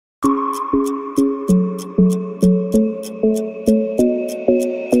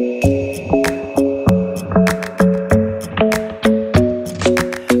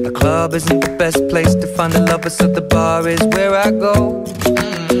find the lovers, so the bar is where I go.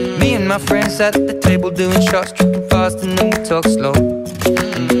 Me and my friends sat at the table doing shots, tripping fast, and then we talk slow.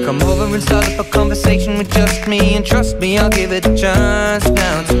 And you come over and start up a conversation with just me, and trust me, I'll give it a chance.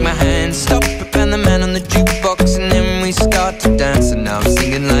 Now take my hand, stop it, and the man on the jukebox, and then we start to dance. And now I'm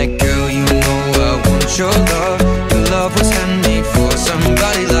singing like, girl, you know I want your love. Your love was handmade for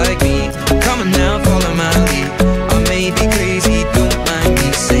somebody like me. Come on now, follow my lead. I may be crazy, don't mind me.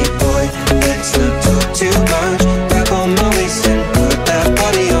 Say, boy, let's not talk too much. Grab on my waist and put that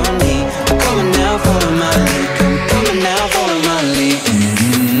body on me. Come on now, follow my lead. Come on now, follow my lead.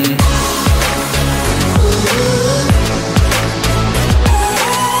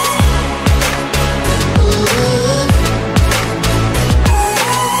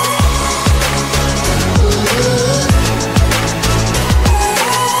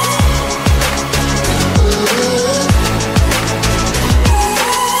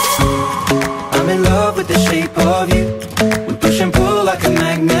 The shape of you, we push and pull like a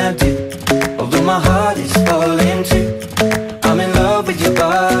magnet do. Although my heart is falling too, I'm in love with your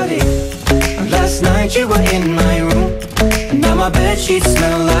body. And last night you were in my room, and now my bedsheets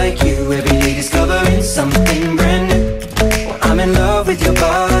smell like you. Every day discovering something brand new. Well, I'm in love with your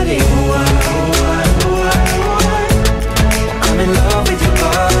body. I'm in love with your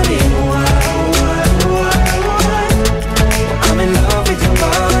body. I'm in love with your body.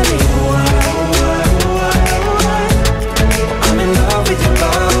 With your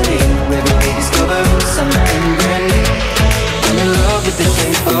body, every day discovering something brand new. I'm in love with the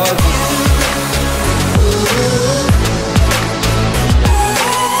shape of you.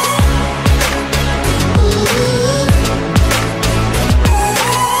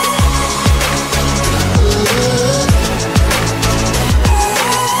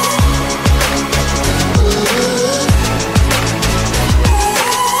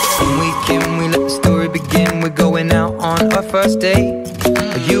 When we can, we let the story begin. We're going out on our first date.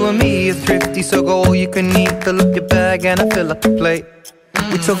 You and me are thrifty, so go all you can eat. Fill up your bag and I fill up the plate.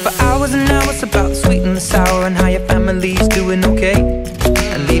 We talk for hours and hours about the sweet and the sour, and how your family's doing okay.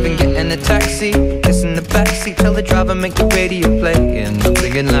 And leaving, getting a taxi, kissing the backseat, tell the driver make the radio play. And I'm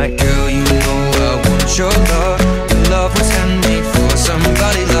thinking like, girl, you know I want your love. Your love was handmade for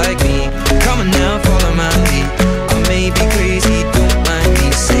somebody like me. Come on now, follow my lead. I may be crazy,